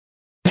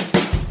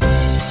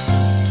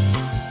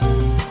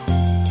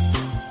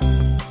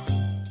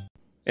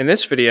In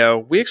this video,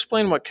 we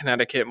explain what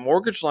Connecticut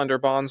mortgage lender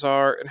bonds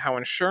are and how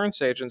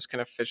insurance agents can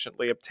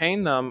efficiently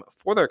obtain them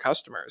for their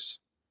customers.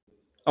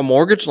 A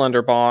mortgage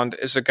lender bond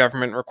is a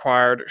government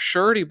required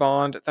surety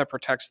bond that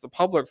protects the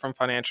public from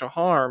financial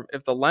harm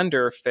if the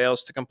lender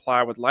fails to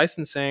comply with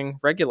licensing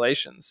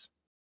regulations.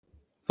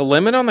 The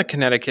limit on the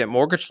Connecticut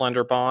mortgage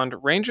lender bond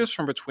ranges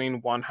from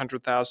between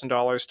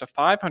 $100,000 to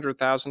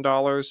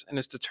 $500,000 and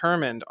is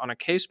determined on a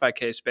case by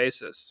case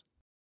basis.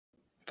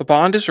 The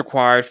bond is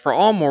required for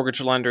all mortgage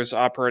lenders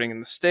operating in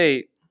the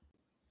state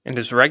and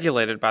is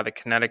regulated by the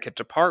Connecticut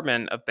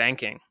Department of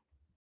Banking.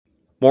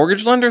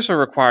 Mortgage lenders are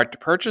required to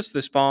purchase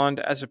this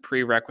bond as a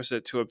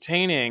prerequisite to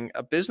obtaining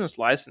a business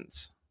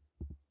license.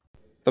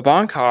 The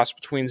bond costs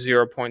between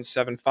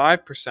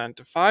 0.75%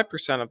 to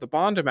 5% of the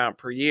bond amount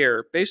per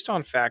year based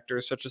on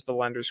factors such as the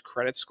lender's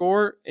credit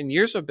score and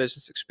years of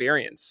business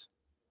experience.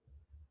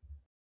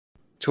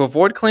 To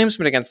avoid claims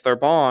made against their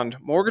bond,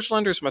 mortgage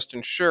lenders must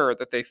ensure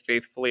that they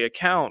faithfully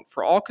account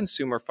for all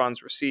consumer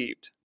funds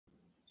received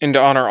and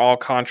to honor all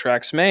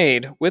contracts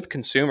made with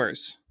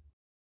consumers.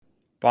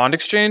 Bond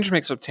exchange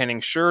makes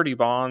obtaining surety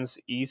bonds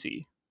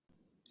easy.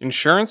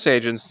 Insurance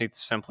agents need to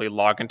simply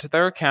log into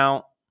their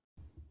account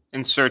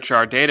and search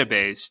our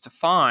database to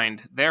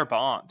find their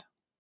bond.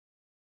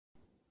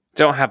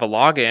 Don't have a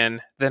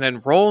login? Then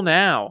enroll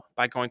now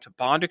by going to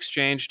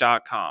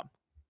bondexchange.com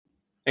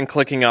and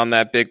clicking on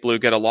that big blue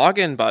Get a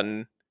Login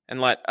button,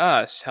 and let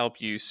us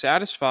help you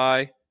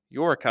satisfy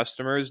your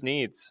customers'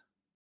 needs.